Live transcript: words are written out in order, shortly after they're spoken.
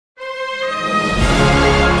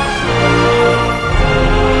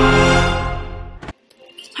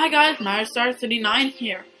guys, MyStar39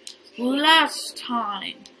 here. Last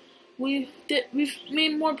time, we've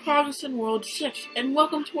made more progress in World 6, and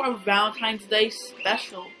welcome to our Valentine's Day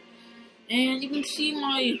special. And you can see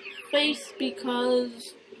my face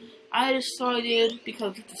because I decided,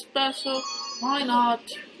 because it's a special, why not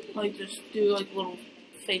just do a little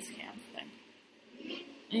face cam thing.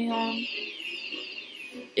 And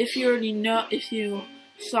if you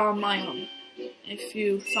saw my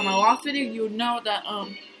last video, you would know that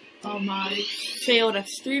I failed at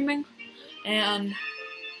streaming, and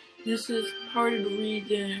this is part of the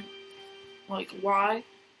reason why.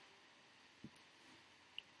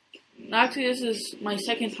 Actually, this is my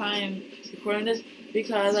second time recording this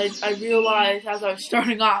because I realized as I was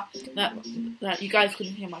starting off that you guys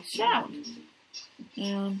couldn't hear my sound.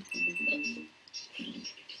 And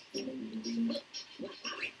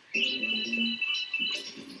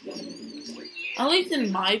at least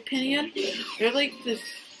in my opinion, there's this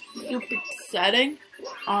stupid setting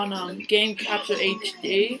on Game Capture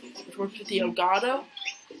HD, which works with the Elgato,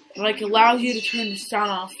 that allows you to turn the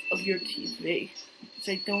sound off of your TV, which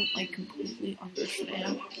I don't completely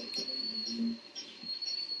understand.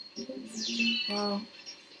 Well,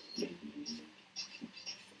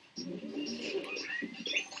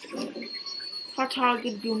 Tata,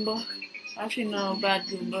 good Goomba. Actually, no, bad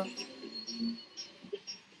Goomba.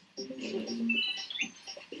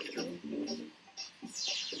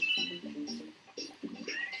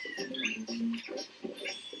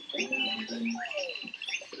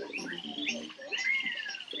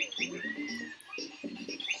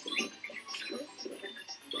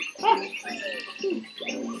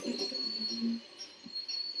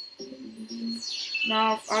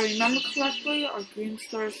 Now, if I remember correctly, our green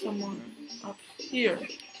star is somewhere up here.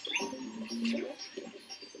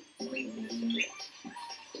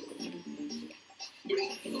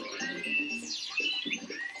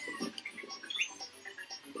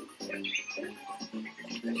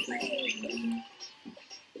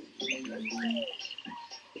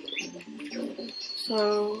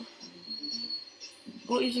 So,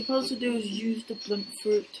 what you're supposed to do is use the blimp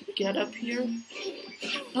fruit to get up here.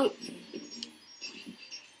 Oh.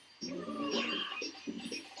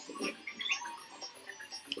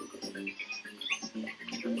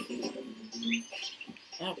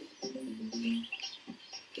 Oh.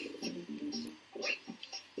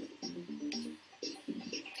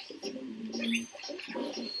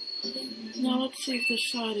 Now let's see if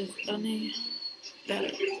this side is any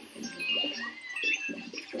better.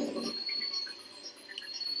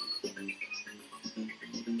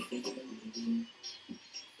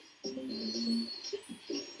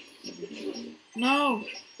 No!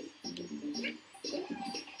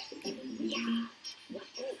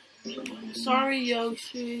 Sorry,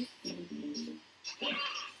 Yoshi.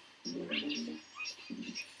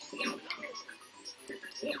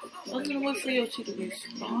 I'm gonna wait for Yoshi to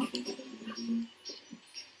respawn.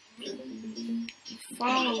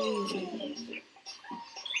 Follow Luigi.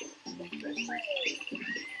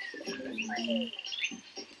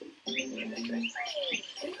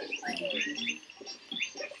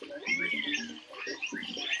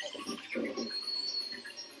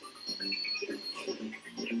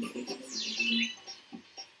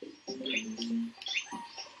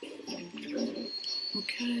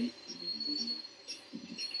 Okay.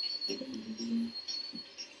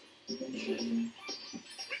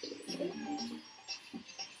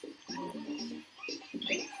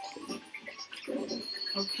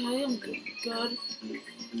 Okay, I'm good.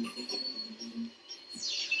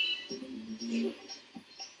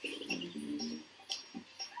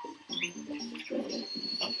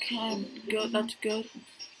 Okay, I'm good, that's good.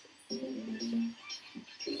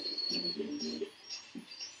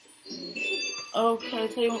 Okay,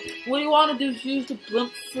 tell you what you want to do is use the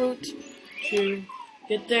blimp fruit to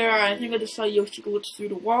get there. I think I just saw Yoshi glitch through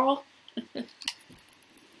the wall.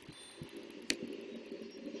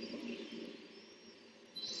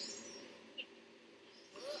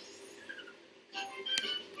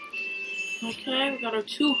 Okay, we got our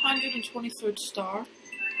 223rd star.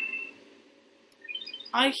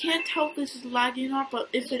 I can't tell if this is lagging or not, but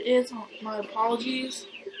if it is, my apologies.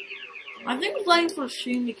 I think it's lagging for the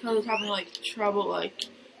stream because it's having trouble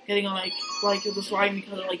getting it was lagging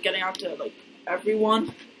because of getting out to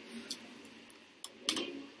everyone.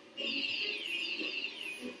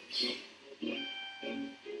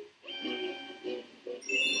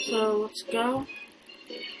 So let's go.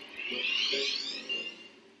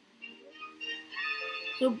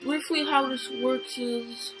 So briefly how this works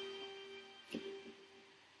is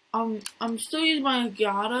I'm still using my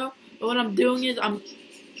Elgato, but what I'm doing is I'm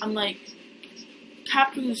like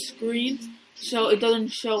capturing the screen so it doesn't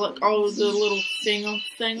show like all of the little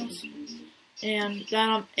things. And then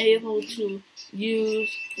I'm able to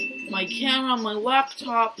use my camera on my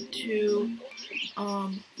laptop to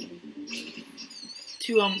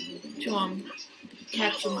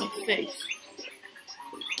capture my face.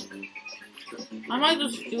 I might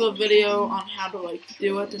just do a video on how to like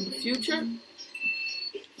do it in the future.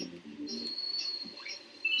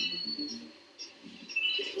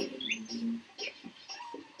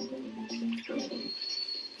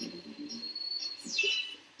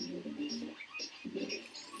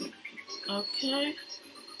 Okay.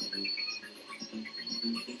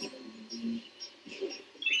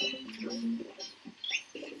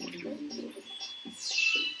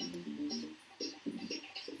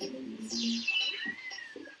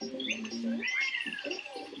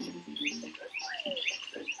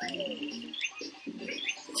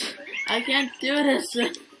 I can't do this.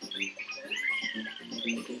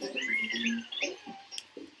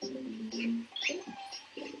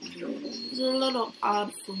 It's a little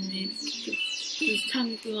odd for me. It's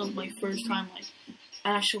technically not my first time like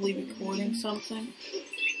actually recording something.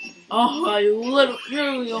 Oh, I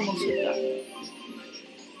literally almost hit that.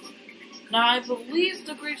 Now I believe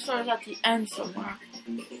the Greek star is at the end somewhere.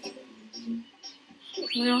 We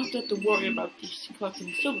don't have to worry about these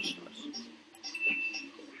collecting silver stars.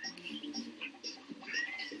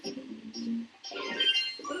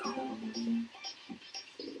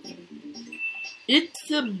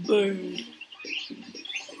 It's a bird.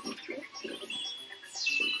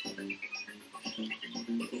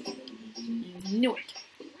 Knew it.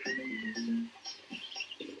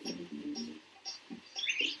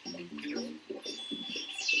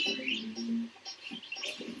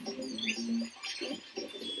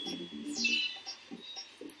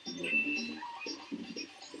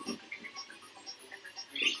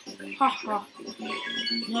 Haha.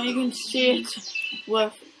 Now you can see it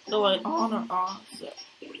with the light on or off. So.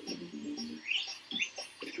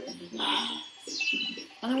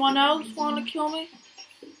 Anyone else want to kill me?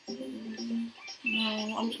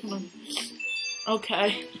 No, I'm just gonna.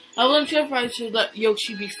 Okay. I wasn't sure if I should let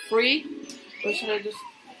Yoshi be free, or should I just?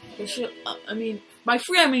 Or should I mean by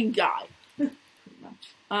free I mean die.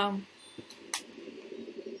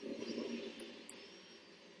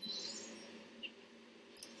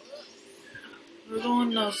 We're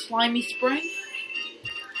going to Slimy Spring.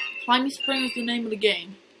 Slimy Spring is the name of the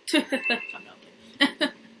game.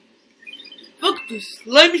 Welcome to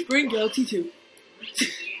Slimy Spring Galaxy 2.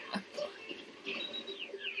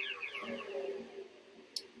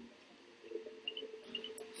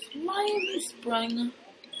 Slimy Spring,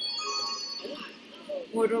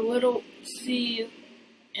 where the little sea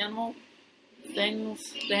animal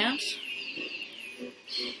things dance.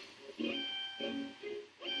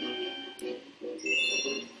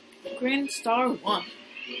 Green Star 1.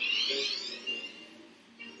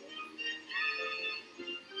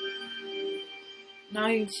 Now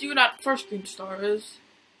you can see what that first green star is.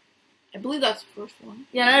 I believe that's the first one.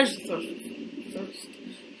 Yeah, that is the first.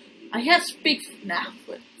 I can't speak now,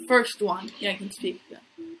 but first one. Yeah, I can speak then.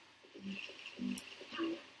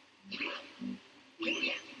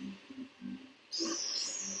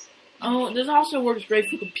 Oh, this also works great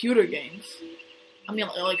for computer games. I mean,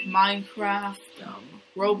 like Minecraft,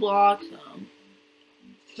 Roblox,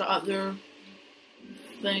 the other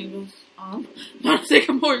things. Not think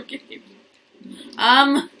of more games.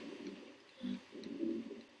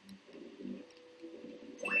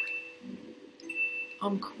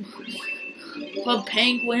 Club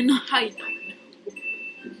Penguin. I don't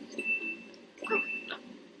know.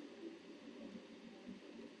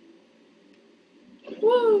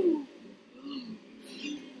 Woo!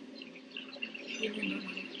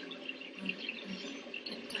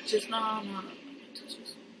 Just no.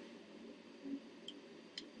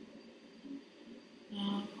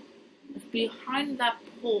 It's behind that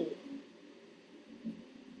pole.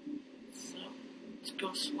 So let's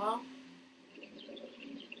go slow.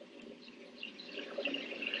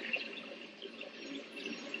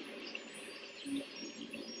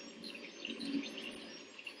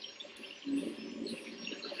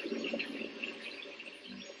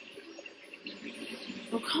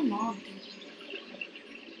 Oh, come on, dude.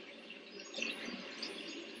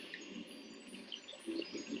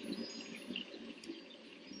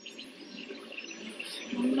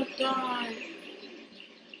 I'm gonna die.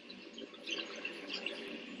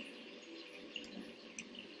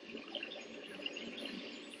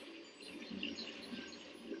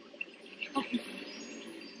 Oh.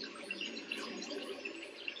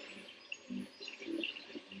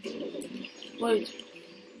 Wait.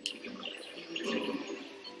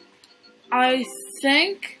 I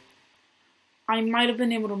think I might have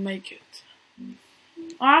been able to make it.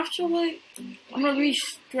 Actually, I'm gonna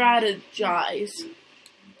re-strategize.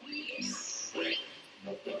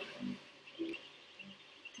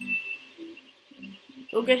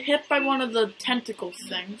 You'll get hit by one of the tentacle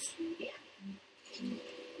things.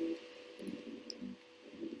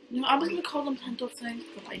 I'm just gonna call them tentacle things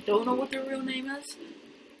because I don't know what their real name is.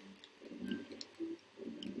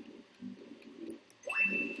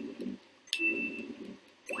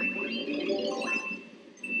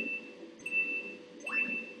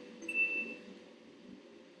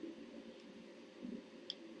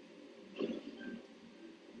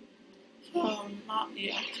 So, not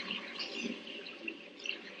yet.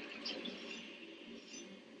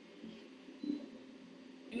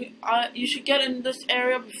 You should get in this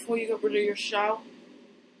area before you get rid of your shell.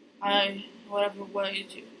 Whatever way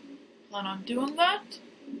you plan on doing that.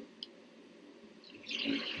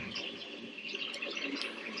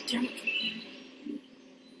 Damn it.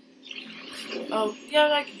 Oh,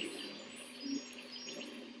 yeah, I can do that.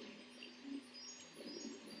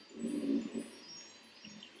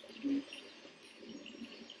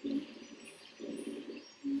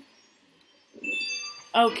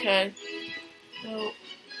 Okay. So,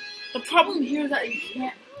 the problem here is that you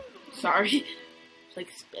can't. Sorry. It's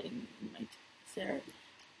like spitting in my teeth there.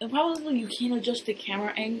 The problem is that you can't adjust the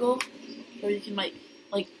camera angle so you can like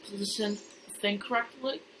position the thing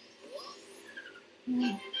correctly.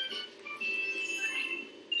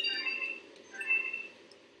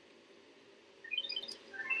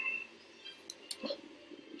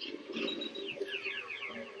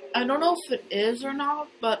 I don't know if it is or not,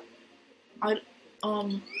 but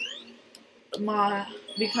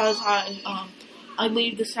because I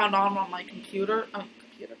leave the sound on my computer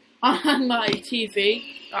on my TV.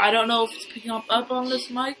 I don't know if it's picking up on this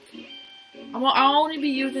mic. I'll only be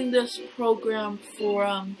using this program for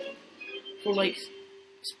like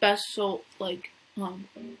special like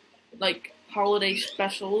holiday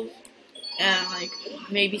specials and like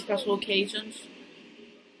maybe special occasions.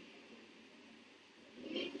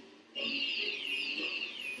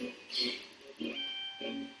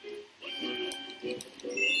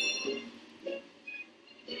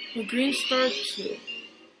 The green star 2.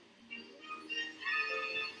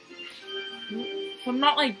 So I'm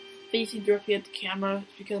not like facing directly at the camera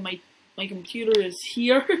because my computer is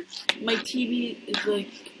here. My TV is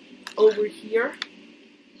like over here.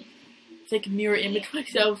 It's like a mirror image of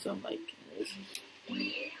myself, so I'm like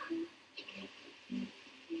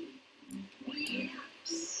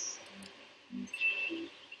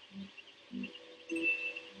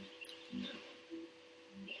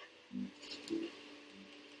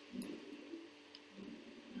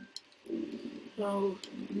so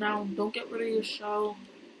now don't get rid of your shell.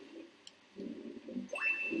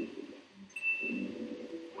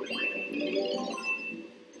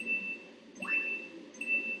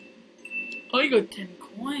 Oh, you got 10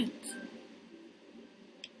 coins.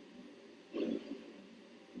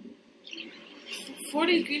 For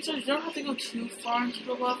these green stars, you don't have to go too far into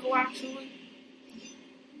the level, actually.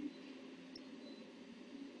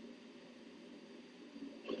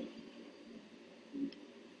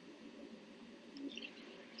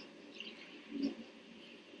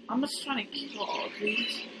 I'm just trying to kill all of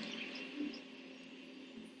these.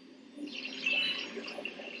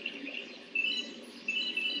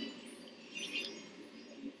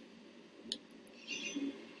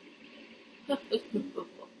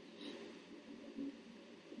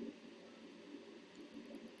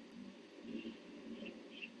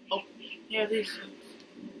 Oh, yeah, these.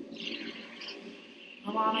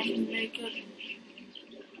 Come on, I can make it.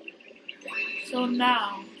 So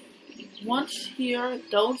now, once here,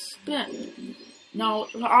 don't spin. Now,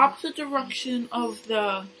 the opposite direction of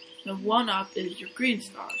the 1-up is your green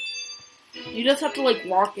star. You just have to like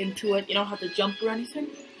walk into it. You don't have to jump or anything.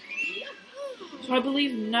 So I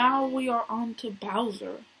believe now we are on to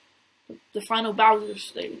Bowser. The final Bowser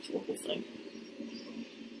stage level thing.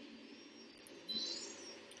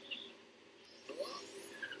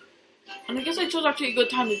 And I guess I chose actually a good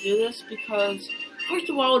time to do this because first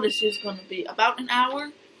of all, this is going to be about an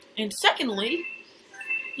hour. And secondly,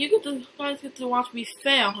 you guys get to watch me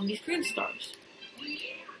fail on these green stars.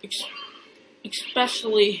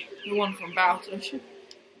 Especially the one from Bowser.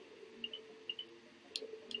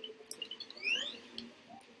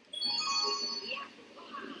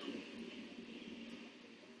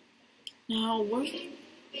 Now, where's...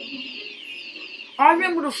 I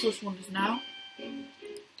remember the first one is now.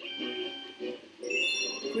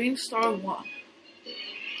 Green Star 1.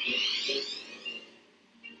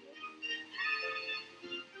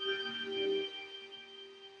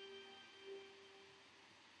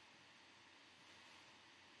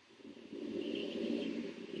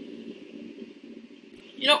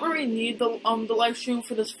 You don't really need the live stream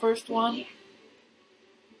for this first one.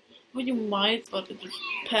 Well, you might, but it just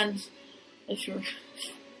depends if you're.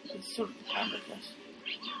 It sort of depends, I guess.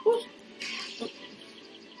 Ooh.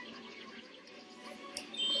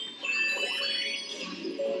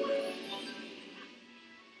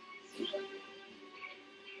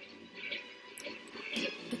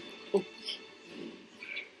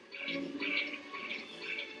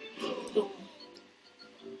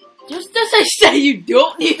 Just as I say, you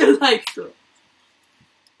don't need the live stream.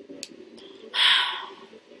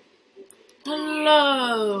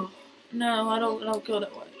 Hello. No, I don't go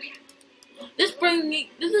that way. This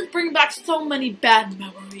is bringing back so many bad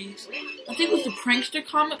memories. I think it was the prankster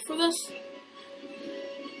comment for this.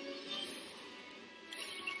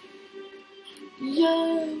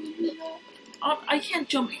 Yeah. I can't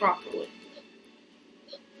jump properly.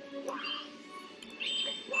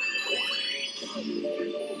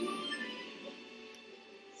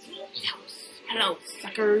 Hello,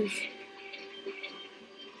 suckers.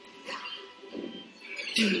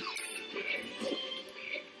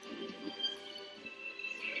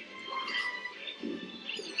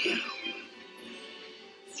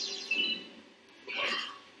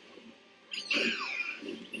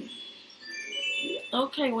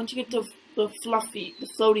 Okay, once you get to the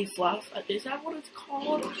floaty fluff, is that what it's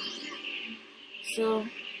called? So,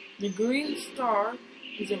 the green star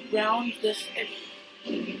is around this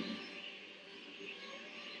area.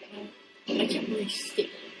 I can't really see.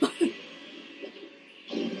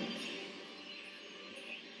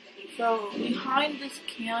 So, behind this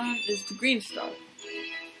cannon is the green star.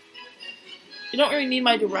 You don't really need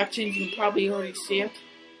my directions, you can probably already see it.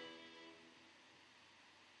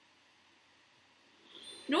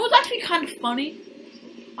 You know what's actually kind of funny?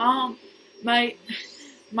 My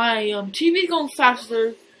TV is going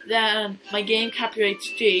faster than my game capture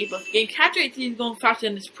HD, but the game capture HD is going faster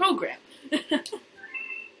than this program.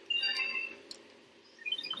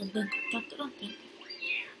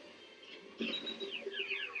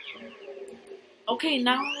 Okay,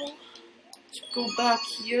 now let's go back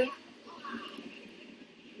here.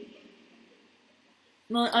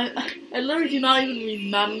 No, I literally do not even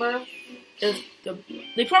remember if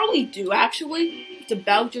they probably do actually. If the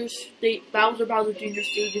Bowser Jr.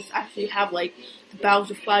 stages actually have like the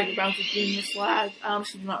Bowser flag or Bowser Jr. flag. I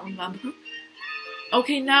honestly do not remember.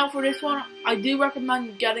 Okay, now for this one, I do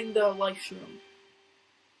recommend getting the live stream.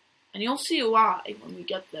 And you'll see why when we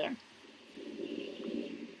get there.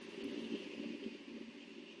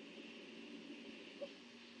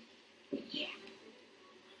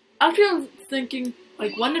 Actually, I was thinking,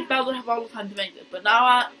 like, when did Bowser have all the time to make it? But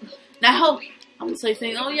now I'm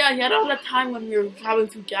saying, oh yeah, he had all that time when we were traveling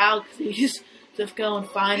through galaxies, just going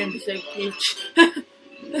fine and to save Peach.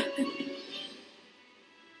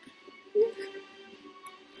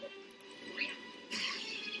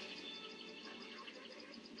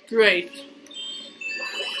 Great.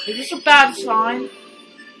 Is this a bad sign?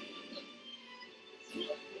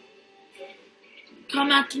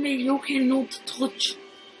 Come at me, you cannot touch.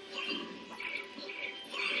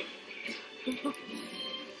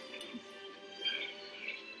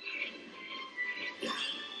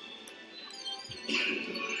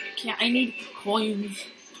 Okay, I need coins.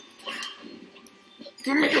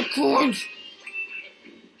 Give me the coins.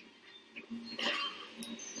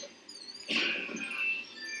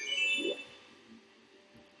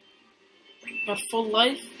 Got full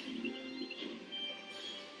life.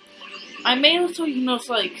 I may also,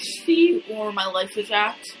 like, see where my life is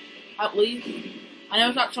at least. I know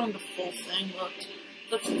it's not showing the full thing, but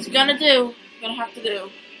that's what it's gonna have to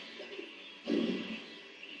do.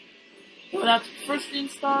 But that's the first green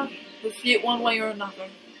star, we'll see it one way or another.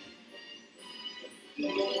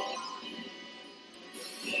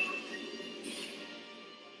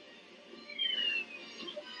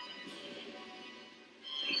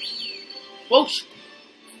 Whoosh!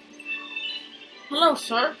 Hello,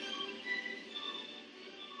 sir.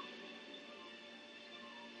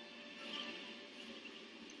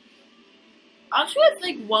 Actually, I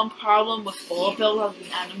think one problem with bullet bills as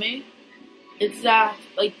an enemy is that,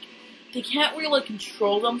 like, they can't really, like,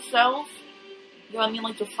 control themselves. You know what I mean?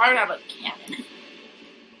 Like, they're fired out of a cannon.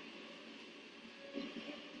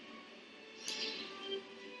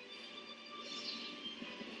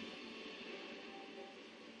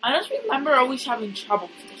 I just remember always having trouble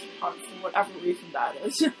with this part for whatever reason that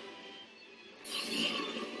is.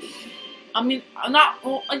 I mean, I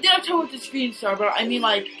did have trouble with the screen star, but I mean,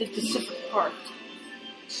 like, the specific part.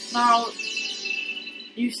 Now,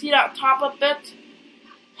 you see that top up bit?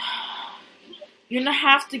 You're gonna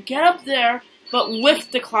have to get up there, but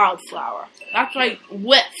with the cloud flower. That's right,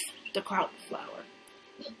 with the cloud flower.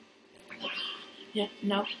 Yeah,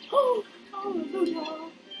 no. Oh, hallelujah.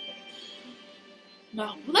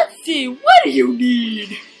 Now, let's see, what do you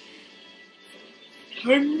need?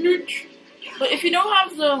 But if you don't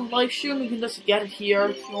have the live stream, you can just get it here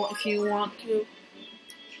if you want to.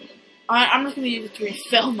 I'm just gonna use it to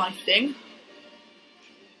refill my thing.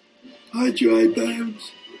 Hi, dry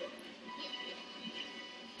bones.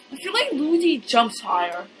 I feel like Luigi jumps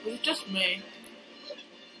higher. Is it just me?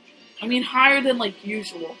 I mean, higher than like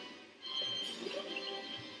usual.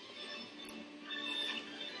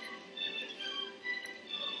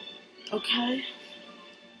 Okay.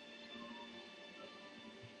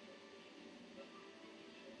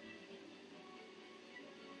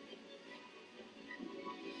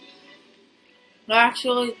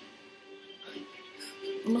 Actually,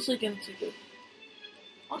 I'm mostly gonna take it.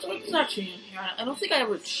 Also, what's actually in here? I don't think I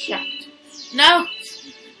ever checked. No!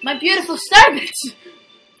 My beautiful starbits!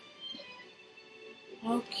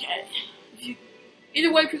 Okay.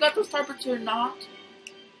 Either way, if you got those starbits or not,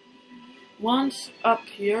 one's up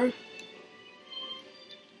here.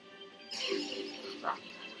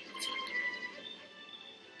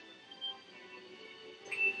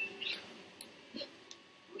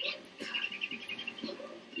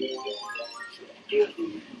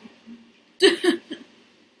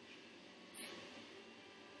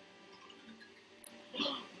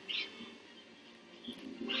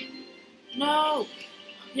 No!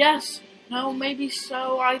 Yes! No, maybe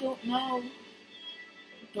so, I don't know.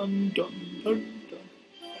 Dun dun dun dun.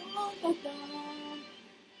 Dun, dun.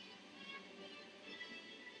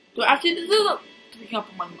 So actually, this is picking up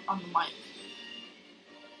on the mic.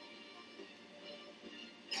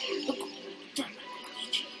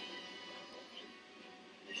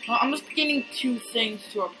 Well, I'm just getting 2 things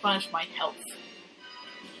to replenish my health.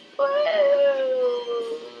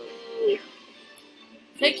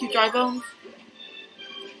 Thank you, Dry Bones.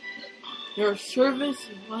 Your service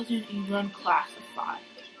wasn't even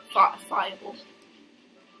classifiable.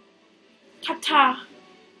 Ta-ta!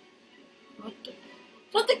 What the?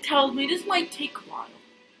 Something tells me this might take a while.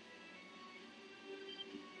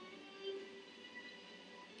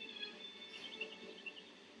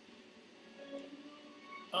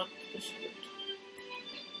 This is it.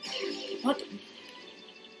 What?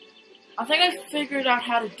 I think I figured out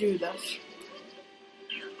how to do this.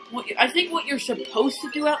 I think what you're supposed to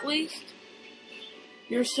do, at least,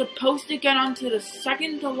 you're supposed to get onto the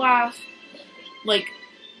second to last, like,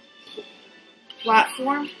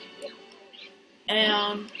 platform,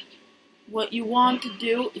 and what you want to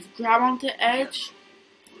do is grab onto the edge,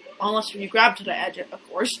 unless you grab to the edge, of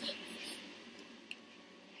course.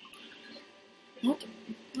 What?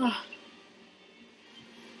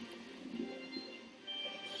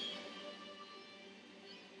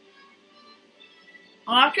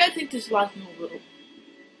 Actually, I think this lasts me a little.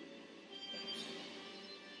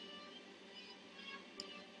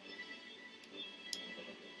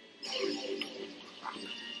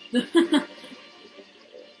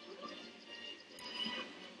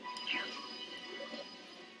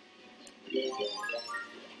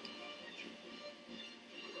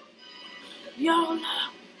 YOLO!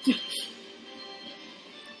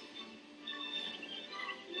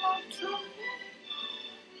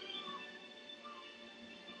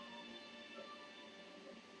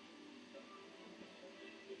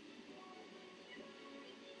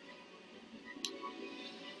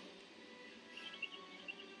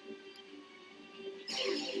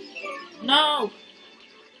 No!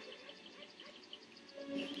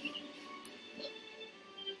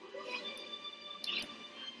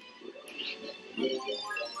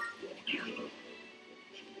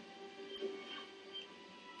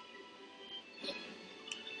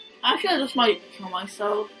 Actually, I just might kill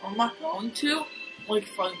myself. I'm not going to. Like,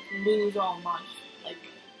 if I lose all my, like,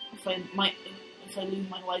 if I lose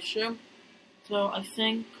my life stream. So, I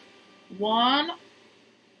think 1,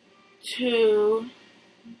 2,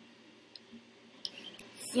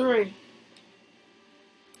 3.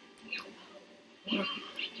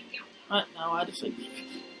 No, I just like.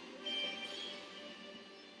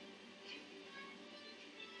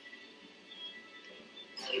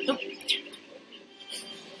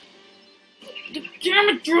 Damn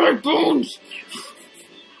it, Dry Bones!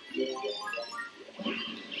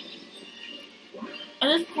 At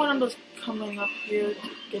this point, I'm just coming up here to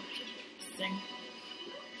get the thing.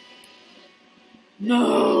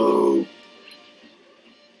 No!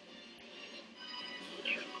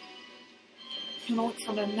 Can I wait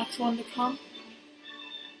for the next one to come?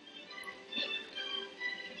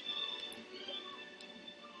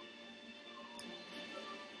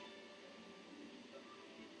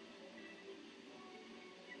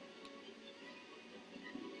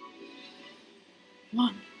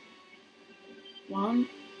 on. 1,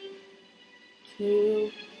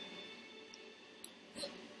 2.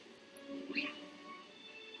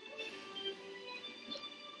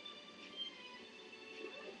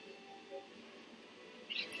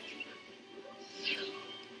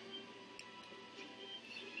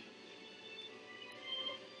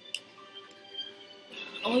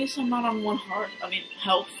 At least I'm not on one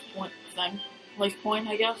health point thing. Life point,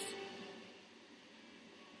 I guess.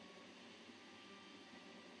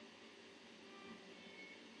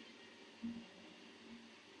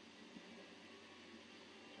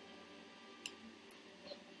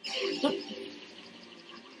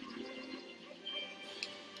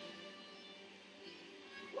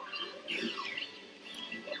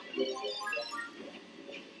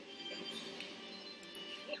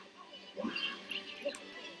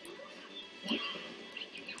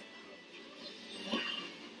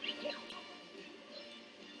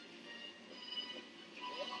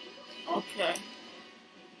 Okay.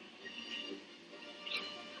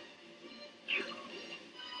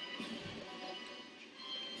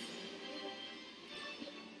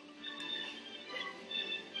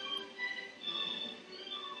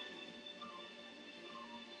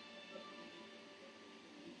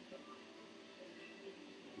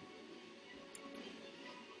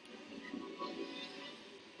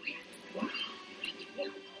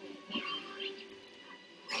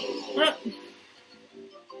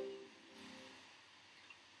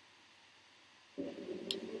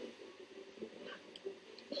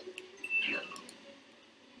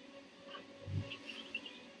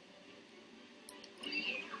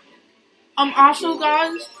 Also,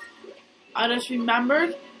 guys, I just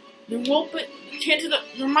remembered there won't be chances that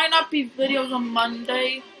there might not be videos on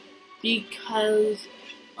Monday because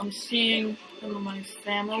I'm seeing some of my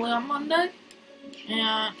family on Monday,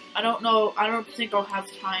 and I don't think I'll have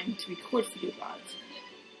time to record for you guys.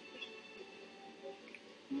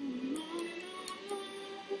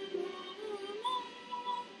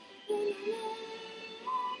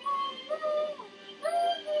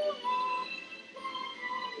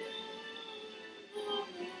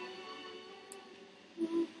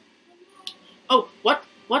 Oh, what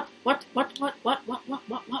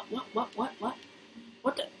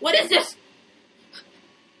what is this?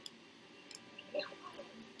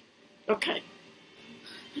 Okay.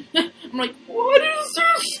 I'm like, what is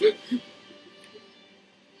this?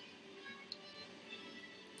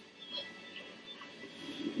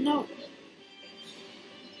 No.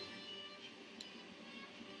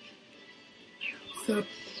 So,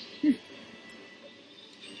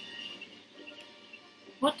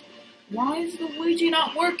 what? Why is the Ouija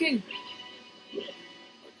not working?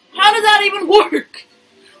 How did that even work?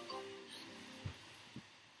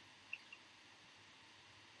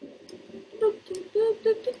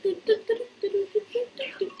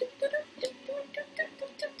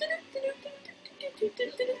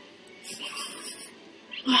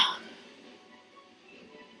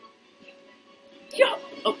 Yeah.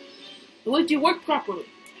 Oh, the Ouija worked properly.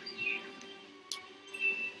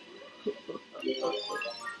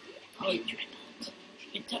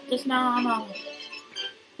 Except this now.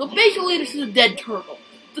 So basically, this is a dead turtle.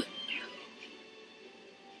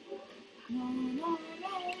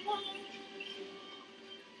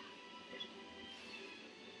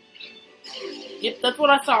 Yep, that's what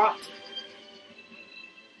I thought.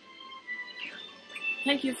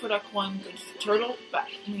 Thank you for that coin, good turtle.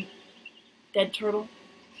 Dead turtle.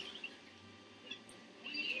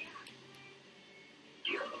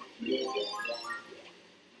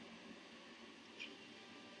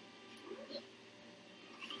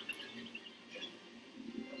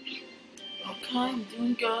 Okay, I'm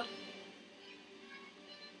doing good.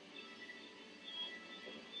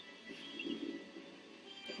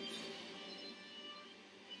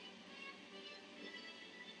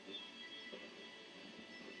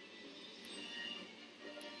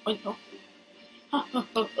 Wait, no.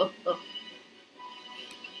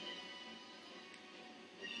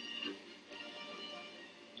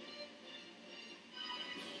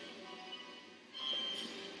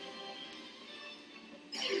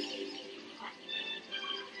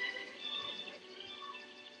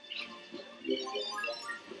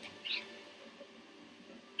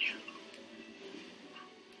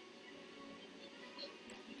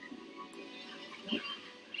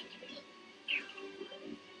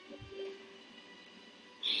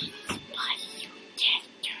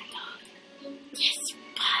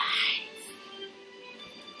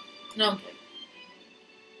 No.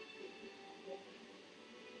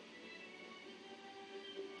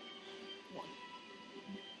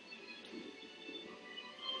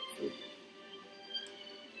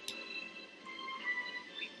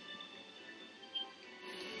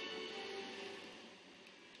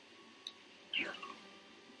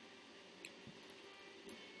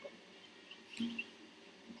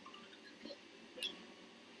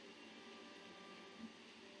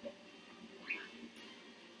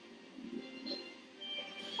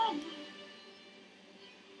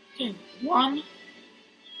 Okay, 1,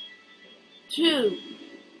 2,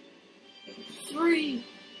 3.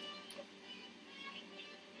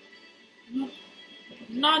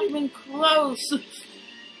 Not even close.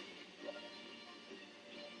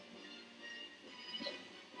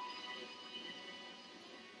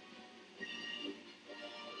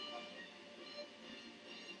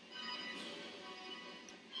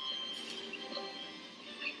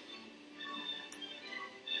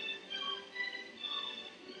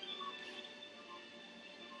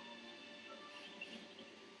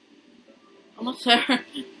 Almost there.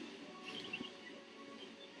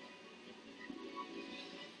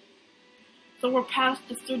 So we're past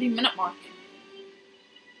the 30-minute mark.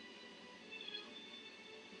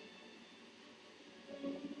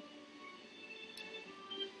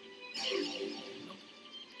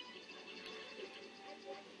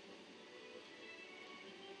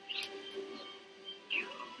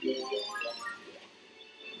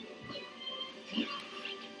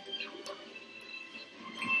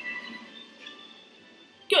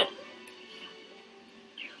 Good.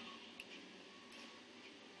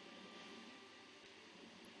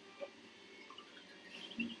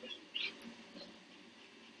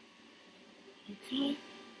 Okay.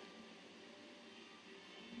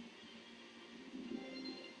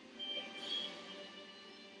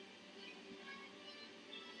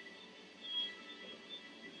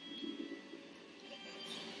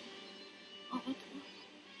 Oh, okay.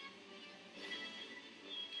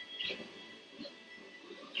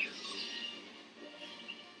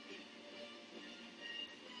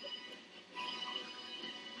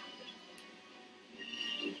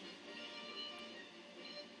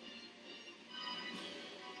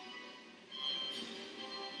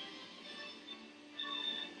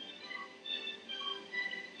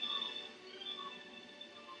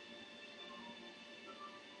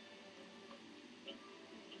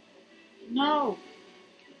 No.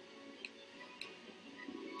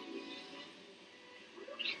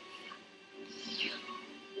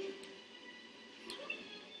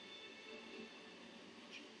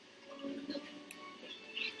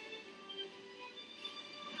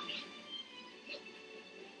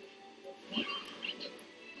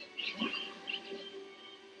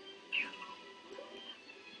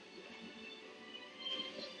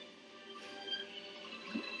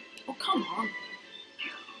 Oh, come on.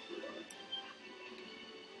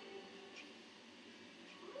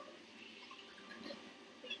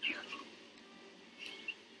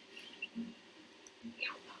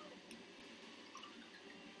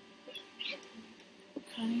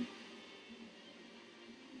 Okay.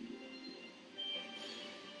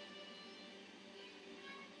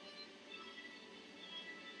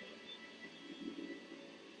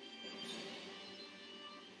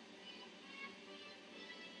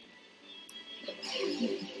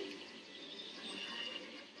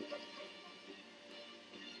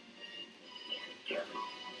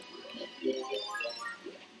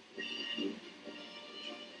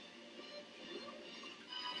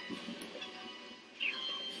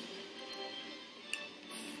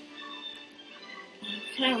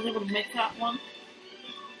 Okay, I was able to make that one.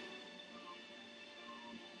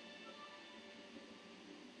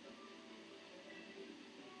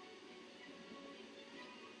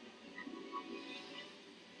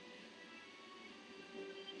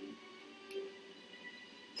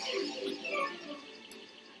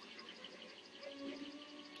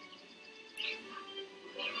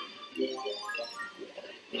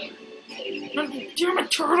 No, damn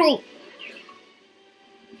it, turtle!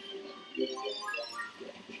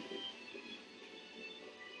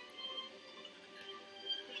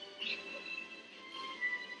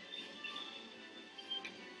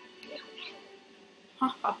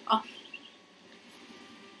 Ha ha ha.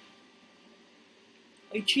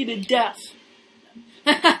 I cheated death.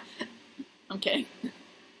 Okay.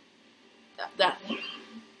 That.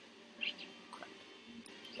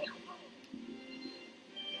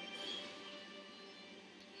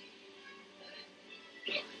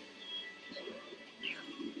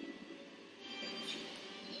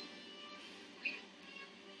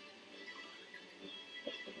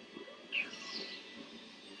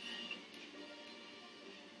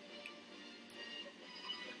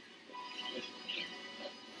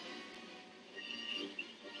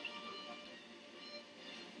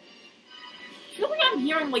 I feel like I'm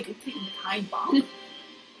hearing like a ticking time bomb.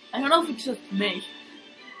 I don't know if it's just me.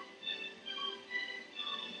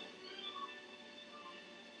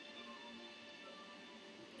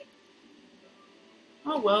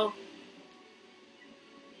 Oh well.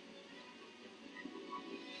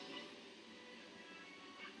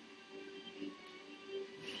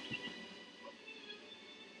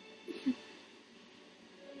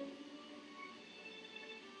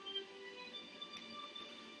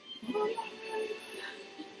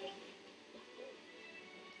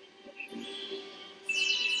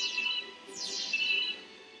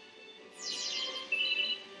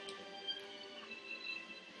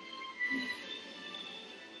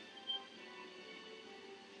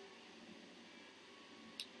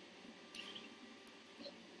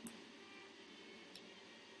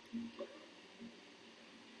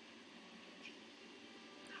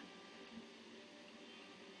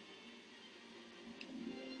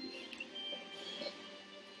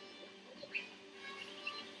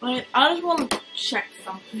 Wait, I just want to check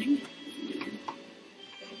something.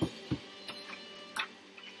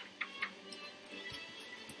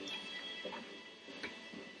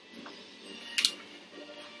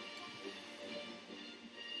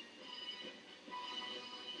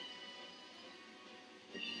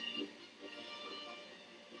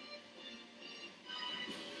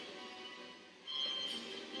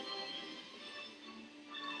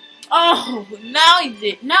 Oh, now he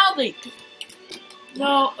did. Now they did.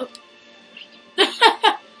 No.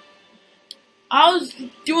 I was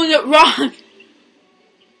doing it wrong.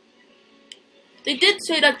 They did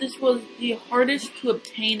say that this was the hardest to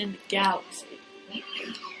obtain in the galaxy.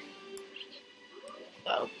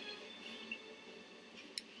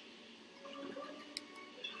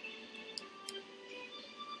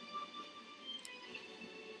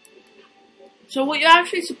 So what you're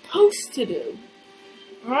actually supposed to do,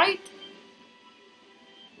 right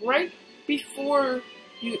before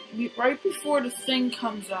right before the thing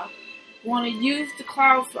comes up, you want to use the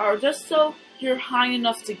cloud flower just so you're high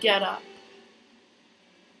enough to get up.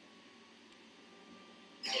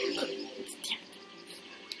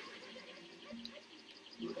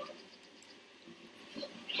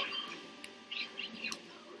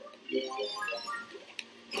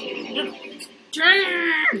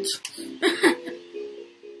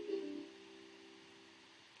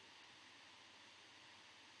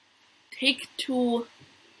 Take two.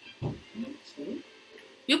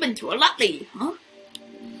 You've been through a lot lately, huh?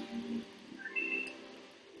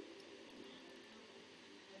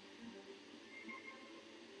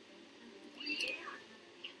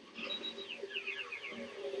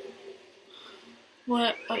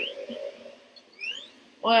 What?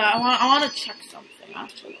 I want to check something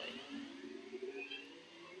actually.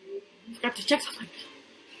 I forgot to check something.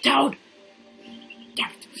 Toad.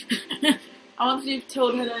 Damn it. I want to see if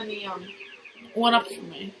Toad had any one ups for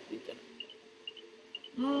me. He didn't.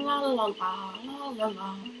 La la la la la la la la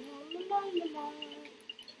la.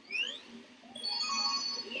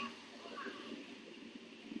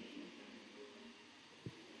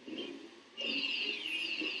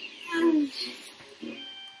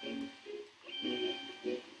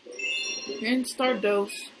 And start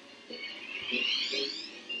dose.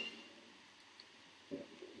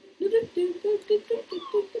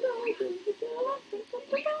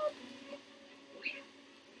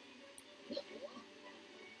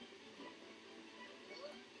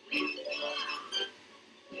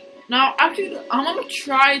 Now, actually, I'm gonna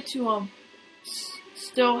try to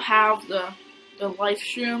still have the live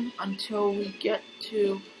stream until we get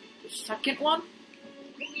to the second one.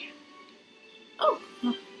 Oh.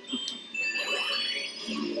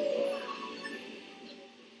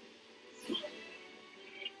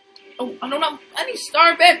 Oh, I don't have any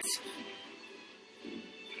star bits.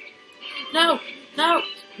 No, no,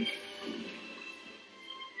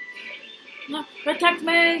 no, protect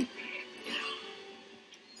me.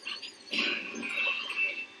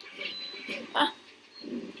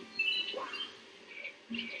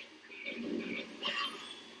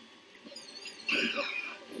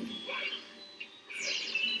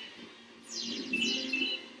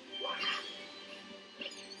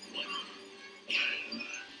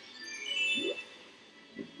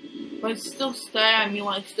 But I still stay, I mean,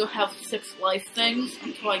 like, still have 6 life things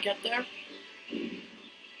until I get there.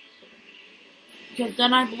 Because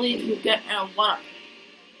then I believe you get a 1-up.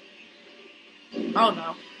 Oh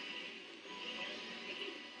no.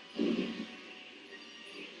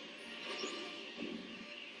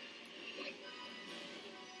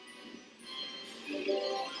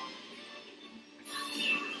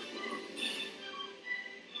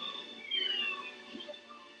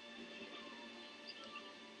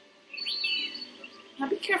 Now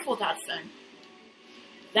be careful with that thing.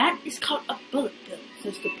 That is called a bullet bill,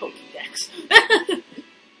 says the Pokédex.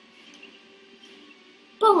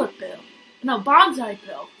 Bullet bill. No, bonsai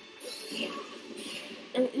bill.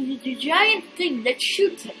 It's a giant thing that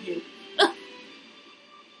shoots at you.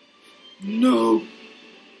 No.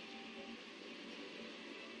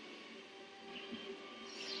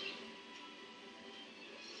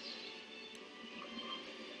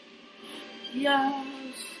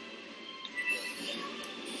 Yes.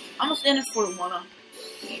 I'm gonna stand it for the 1-up.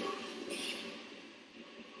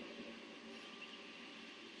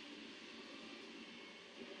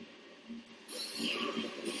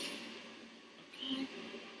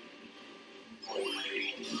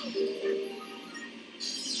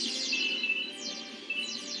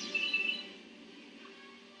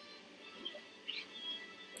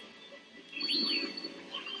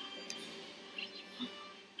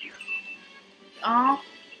 Oh,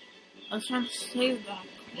 I was trying to save that.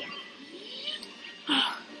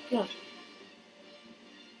 Good.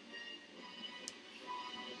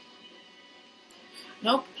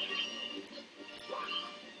 Nope.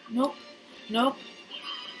 Nope. Nope.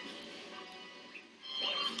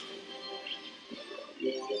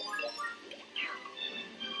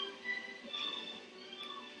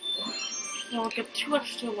 So I'll get 2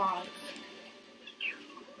 extra lives.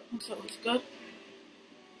 So it's good.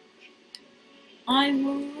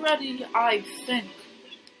 I'm ready, I think.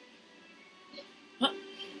 Huh?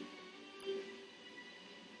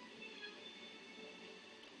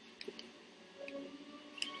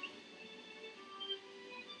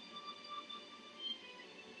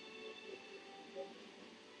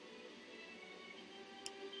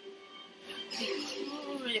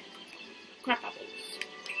 Crap apples.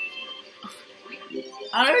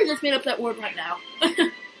 I already just made up that word right now.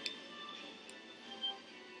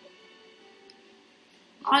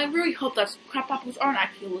 I really hope that crap apples aren't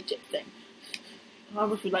actually a legit thing.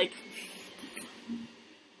 However, if you like.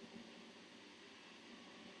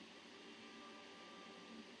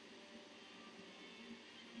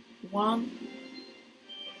 One.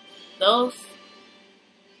 Those.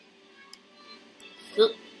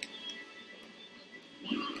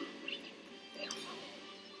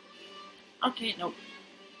 Okay, nope.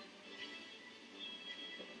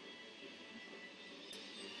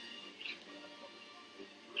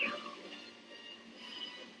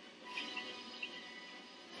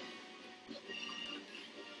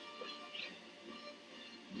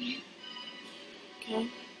 Okay.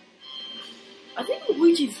 I think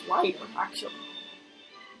Luigi's lighter, actually.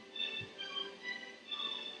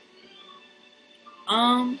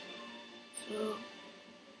 So.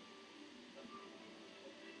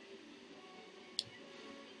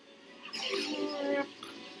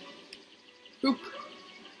 Oop.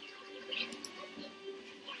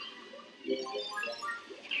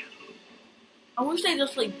 I wish they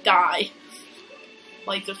just, like, die.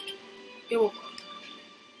 Like, just go.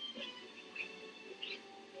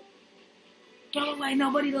 Get away,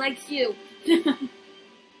 nobody likes you.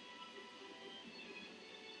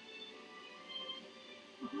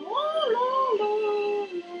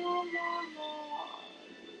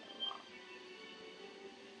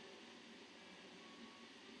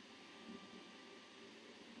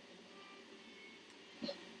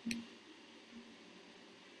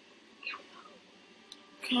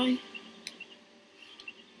 Okay.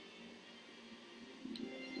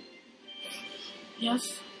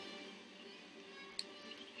 Yes.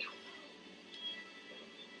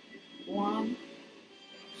 1.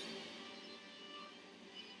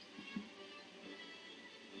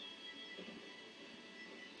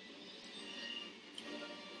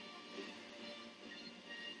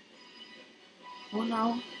 Oh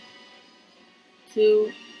no.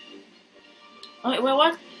 2. Oh, wait,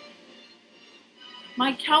 what?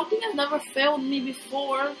 My counting has never failed me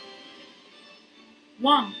before.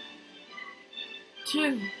 1,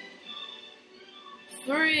 2,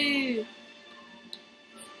 3,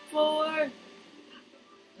 4.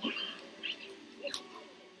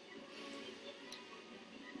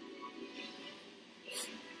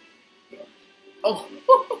 Oh.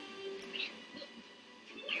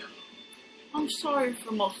 I'm sorry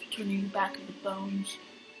for most turning you back into bones.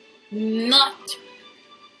 Not.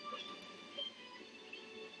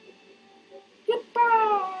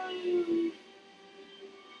 Goodbye.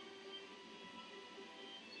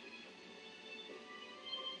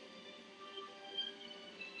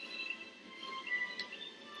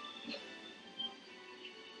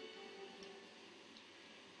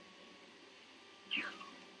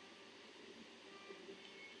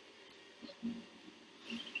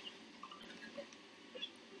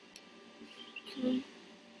 Okay.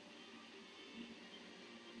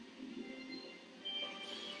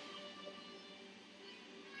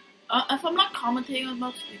 If I'm not commentating as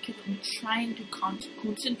much because I'm trying to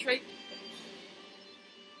concentrate.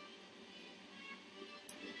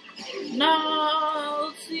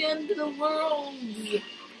 No, it's the end of the world.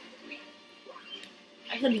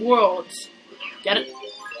 I said worlds. Get it?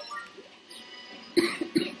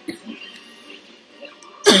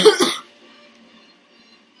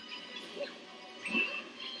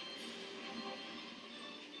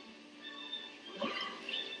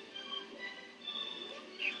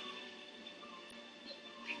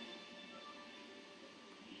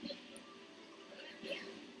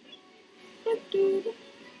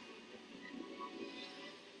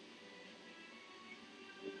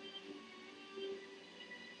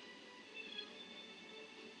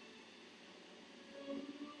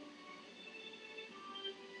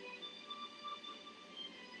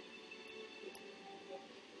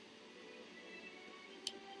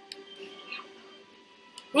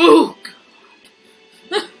 Ooh!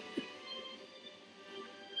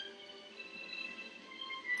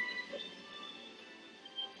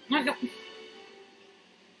 I don't...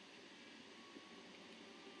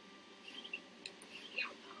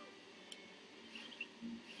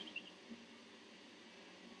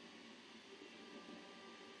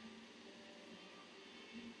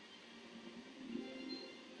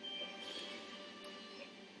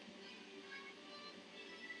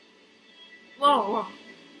 Whoa, whoa.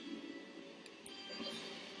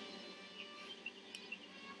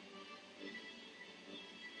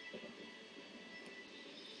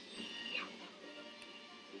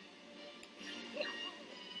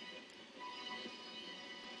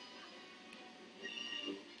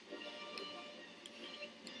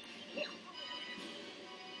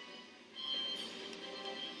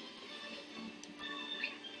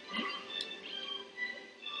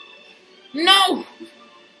 No!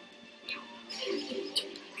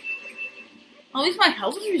 At least my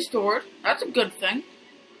health is restored. That's a good thing.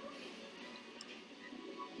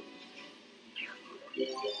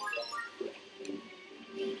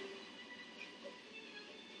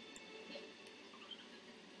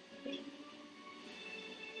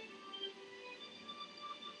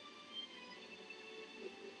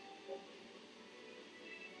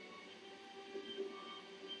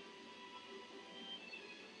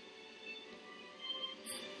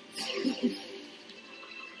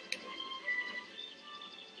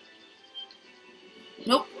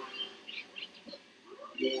 Nope.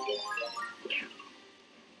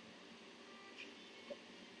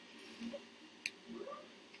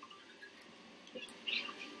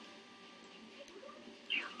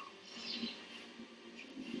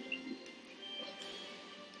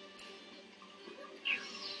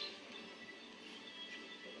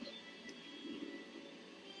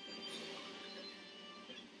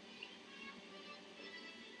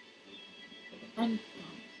 Dun,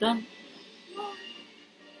 dun, dun.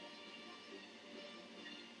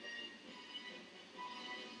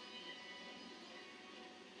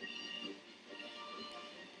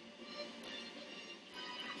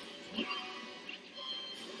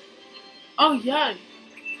 Oh, yeah.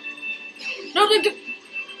 No, they do.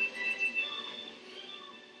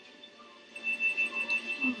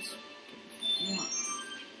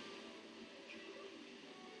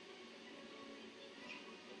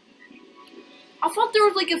 I thought there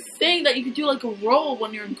was like a thing that you could do like a roll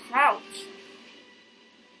when you're in crouch.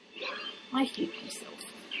 I hate myself.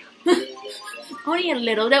 Only a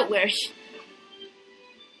little, that works.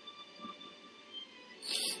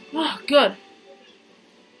 Oh, good.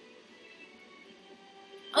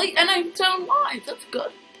 And I'm 7 lives, that's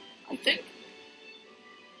good, I think.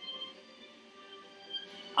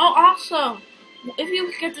 Oh, also, if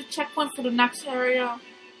you get the checkpoint for the next area,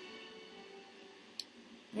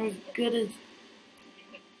 you're as good as...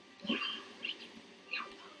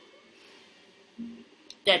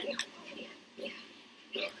 dead.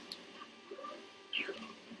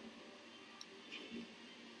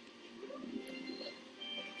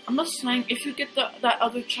 I'm just saying, if you get that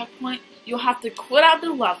other checkpoint, you'll have to quit out the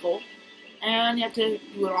level, and you have to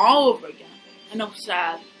do it all over again. I know,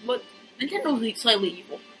 sad, but Nintendo's slightly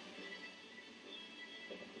evil.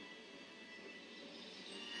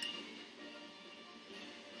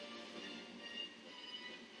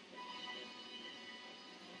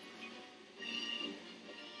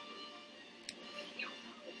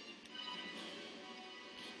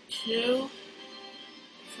 Two,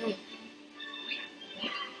 three.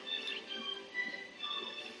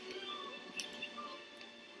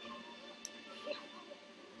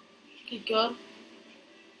 Okay, good.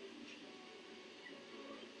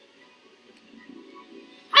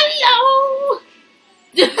 Hello!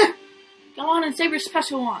 Go on and save your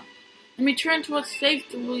special one. And return to us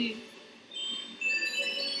safely.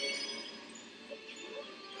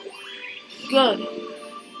 Good.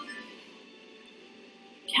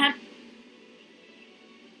 Can't...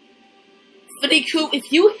 Finiku,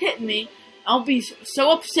 if you hit me, I'll be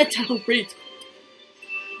so upset I'll rage.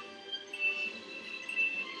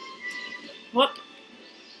 What?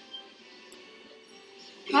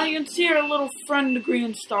 Now you can see our little friend, the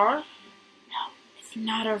green star. No, it's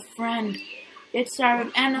not our friend. It's our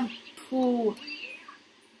enemy.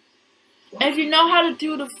 If you know how to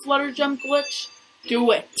do the flutter jump glitch,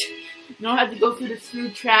 do it. You don't have to go through the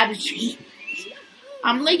smooth strategy.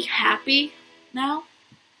 I'm like happy now.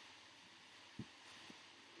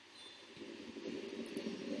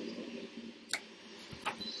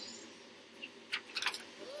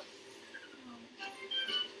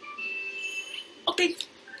 Okay,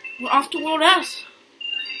 we're off to World S.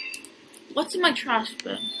 What's in my trash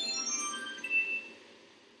bin?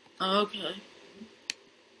 Okay.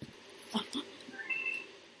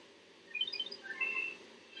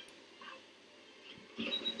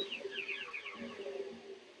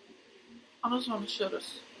 I just want to show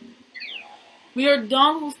this. We are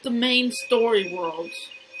done with the main story worlds.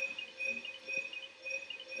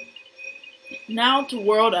 Now to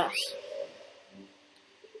World S.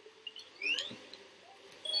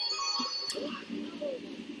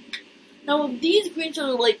 Now these greens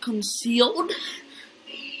are like concealed.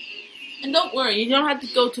 And don't worry, you don't have to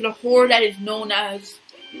go to the horde that is known as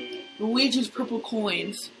Luigi's Purple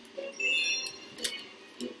Coins.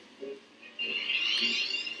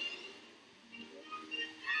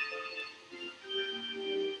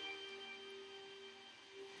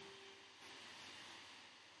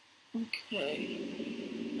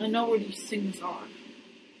 Okay, I know where these things are.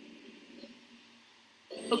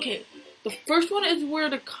 Okay, the first one is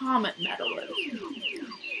where the comet medal is.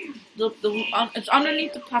 It's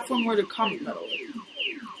underneath the platform where the comet medal is.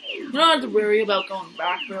 You don't have to worry about going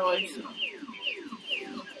back really. So.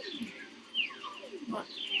 But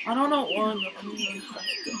I don't know where I'm going to have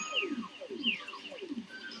to go.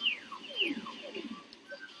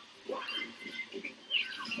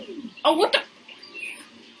 Oh, what the?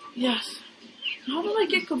 Yes. How did I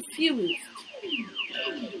get confused?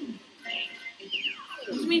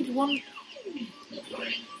 This means one.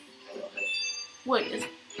 Wait,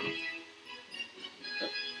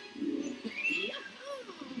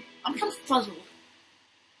 I'm confuzzled.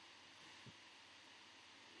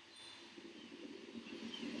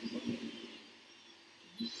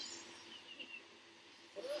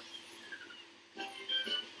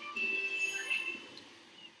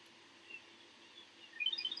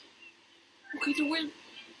 Okay, so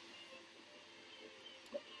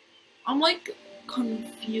I'm like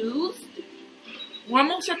confused. We're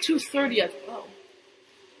almost at 2:30 as well.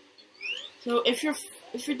 So if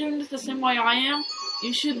you're doing this the same way I am,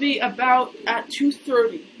 you should be about at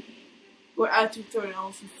 2:30. We're at 2:30 now.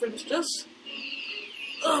 If you finish this,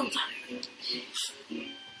 I'm tired.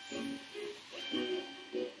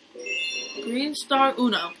 Green Star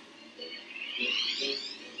Uno.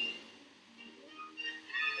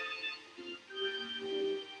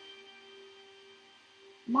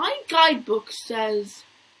 My guidebook says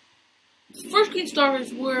the first green star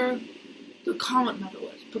is where the comet medal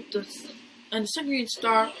is, and the second green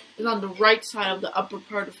star is on the right side of the upper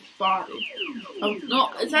part of his body. Oh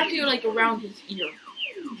no, it's actually like around his ear.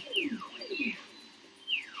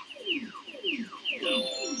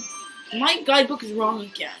 My guidebook is wrong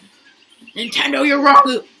again. Nintendo, you're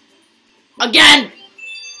wrong again.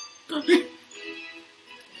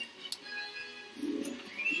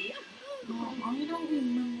 I don't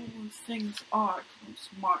remember where things are, 'cause I'm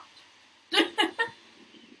smart.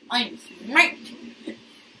 I'm smart!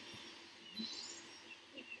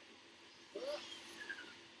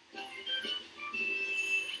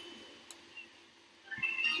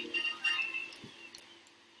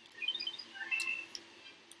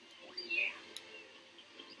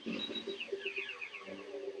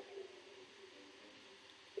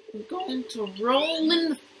 We're going to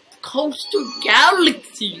Rolling Coaster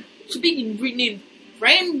Galaxy. Should be renamed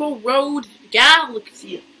Rainbow Road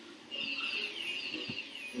Galaxy.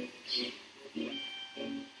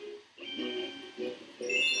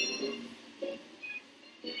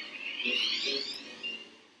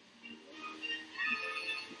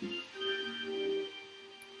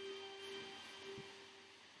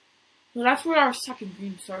 So that's where our second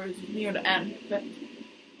green star is, near the end. But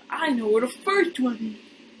I know where the first one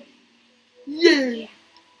is. Yeah.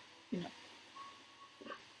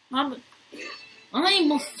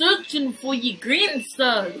 I'm searching for your green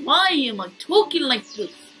stars. Why am I talking like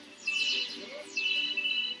this?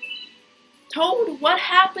 Toad, what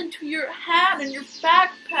happened to your hat and your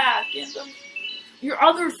backpack and your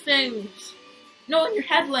other things? No, and your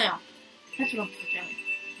headlamp. That's what I'm forgetting.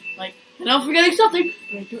 Like, and I'm forgetting something,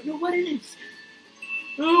 but I don't know what it is.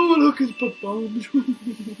 Oh, look, it's bombs.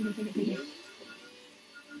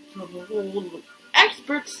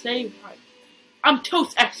 Experts say right. I'm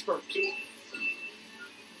toast expert.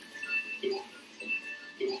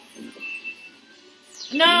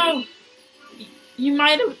 No! You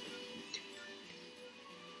might have...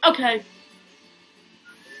 Okay.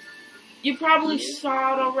 You probably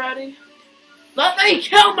saw it already. Let me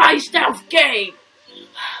kill myself, game!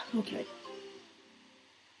 Okay.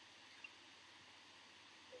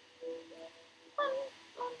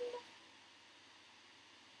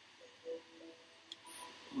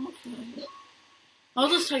 Okay. I'll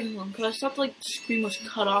just take one because I thought like the screen was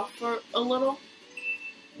cut off for a little,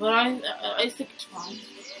 but I think it's fine.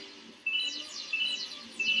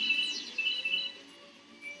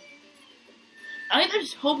 I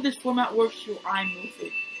just hope this format works through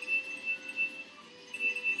iMovie.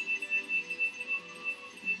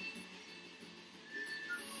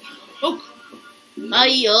 Oh!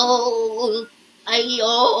 Ayo!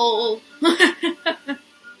 Ayo!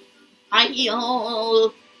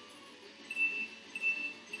 Ayo!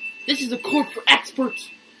 This is a court for experts!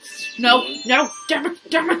 No, no, damn it,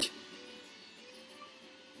 damn it!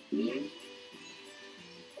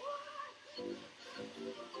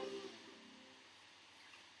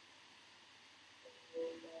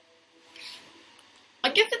 I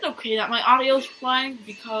guess it's okay that my audio is playing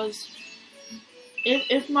because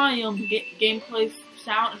if my gameplay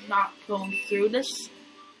sound is not going through this,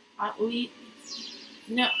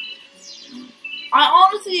 no. I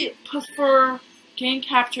honestly prefer Game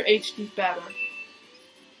Capture HD better.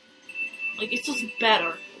 Like, it's just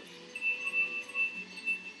better.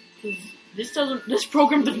 Because this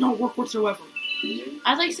program does not work whatsoever.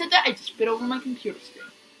 As I said that, I just spit over my computer screen.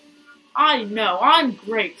 I know, I'm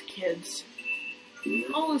great, kids.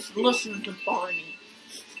 Always listen to Barney.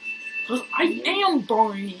 Because I am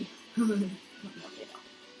Barney.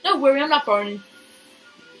 Don't worry, I'm not Barney.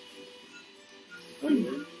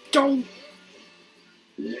 Don't.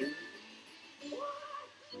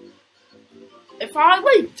 If I,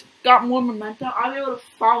 like, got more momentum, I'd be able to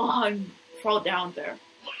fall down there.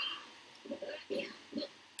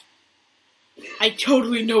 I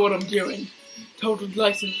totally know what I'm doing. Totally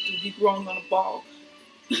licensed to be wrong on a ball.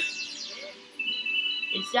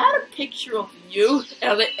 Is that a picture of you?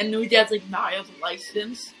 And your dad's like, nah, I have a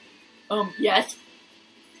license. Yes.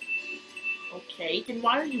 Okay, then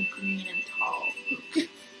why are you green and tall?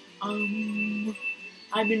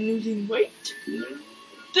 I've been losing weight.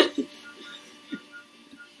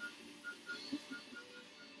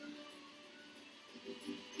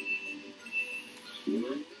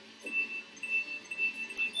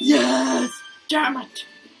 Yes! Damn it!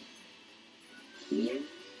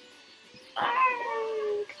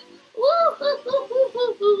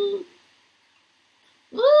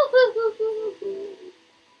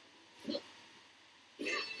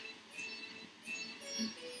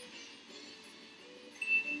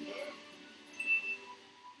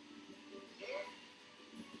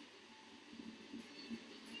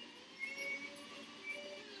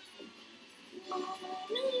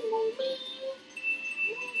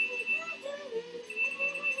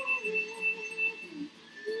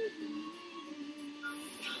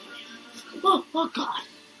 Oh God.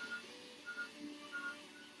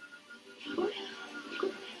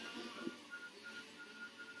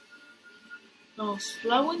 No,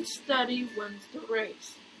 slow and steady wins the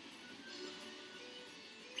race.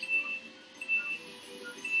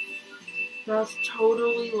 That's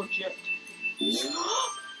totally legit.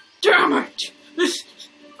 Damn it!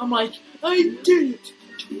 I'm like, I did it!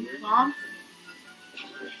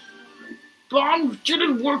 Bomb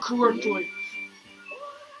didn't work correctly.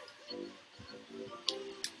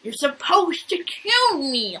 You're supposed to kill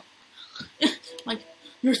me! Like,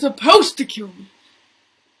 you're supposed to kill me!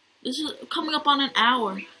 This is coming up on an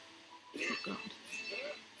hour. Oh God.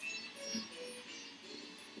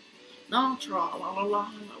 No, tra la la la la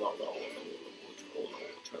la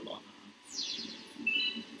la.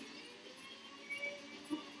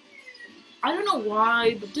 I don't know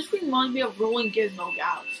why, but this reminds me of Rolling Gizmo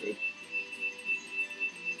Galaxy.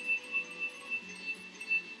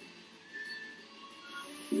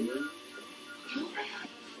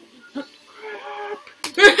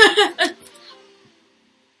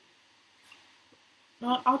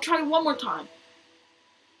 I'll try one more time.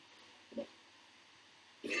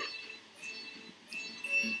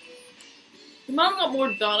 I might have got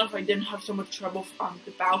more done if I didn't have so much trouble on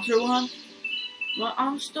the Bowser one. But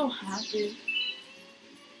I'm still happy.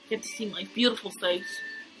 Get to see my beautiful face.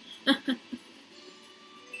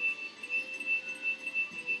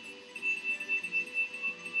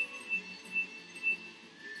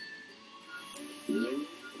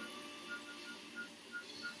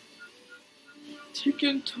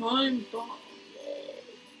 Taking time, Bob.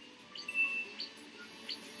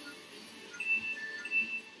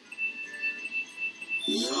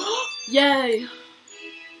 Yay!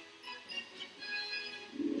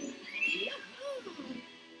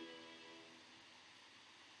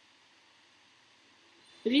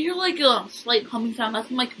 If you hear like a slight humming sound,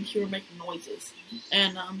 that's my computer making noises.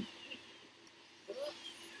 And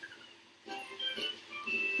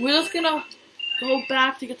we're just gonna go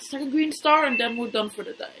back to get the second green star, and then we're done for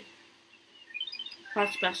the day.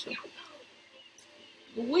 That's special.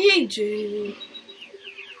 Luigi!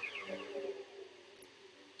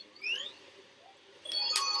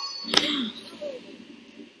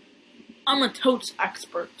 I'm a totes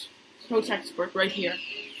expert. Toast expert right here.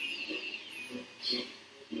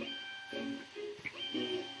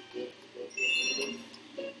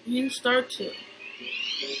 You can start to.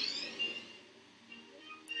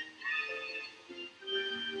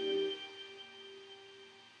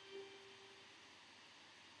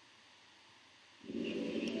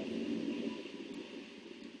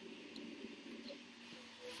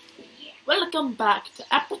 Welcome back to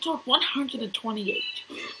episode 128.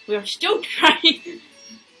 We are still trying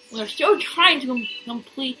to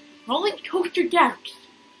complete Rolling Coaster Decks,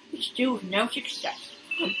 but still with no success.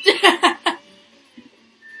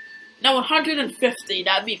 No, 150,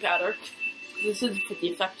 that'd be better. This is the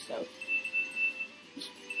 50th episode.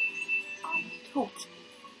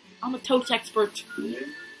 I'm a toast expert.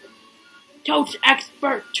 Toast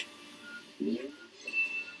expert!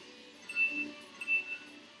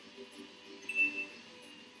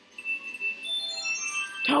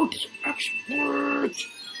 Toast expert!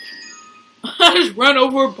 I just ran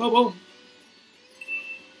over a bubble.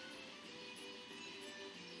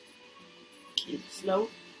 Keep it slow.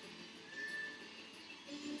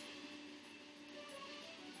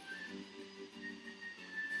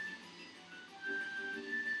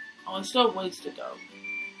 Oh, I still have ways to go.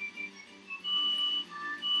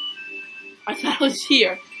 I thought I was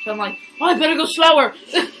here, so I'm like, oh, I better go slower.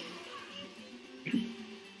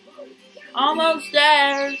 Almost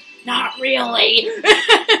there. Not really.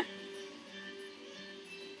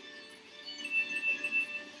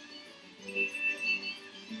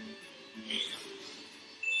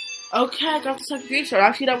 Okay, I got the second green star.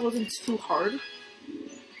 Actually, that wasn't too hard.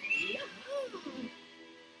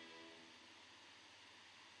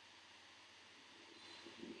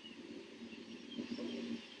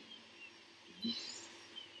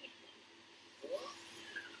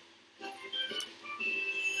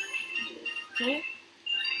 Okay.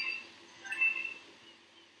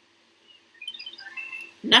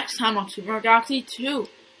 Next time on Super Mario Galaxy 2,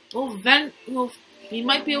 we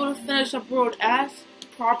might be able to finish up World S.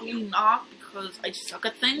 Probably not, because I suck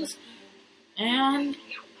at things. And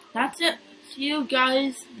that's it. See you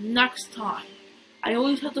guys next time. I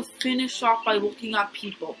always have to finish off by looking at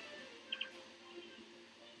people.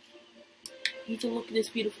 Need to look at this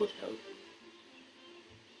beautiful toad.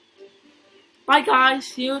 Bye guys.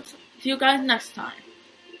 See you guys next time.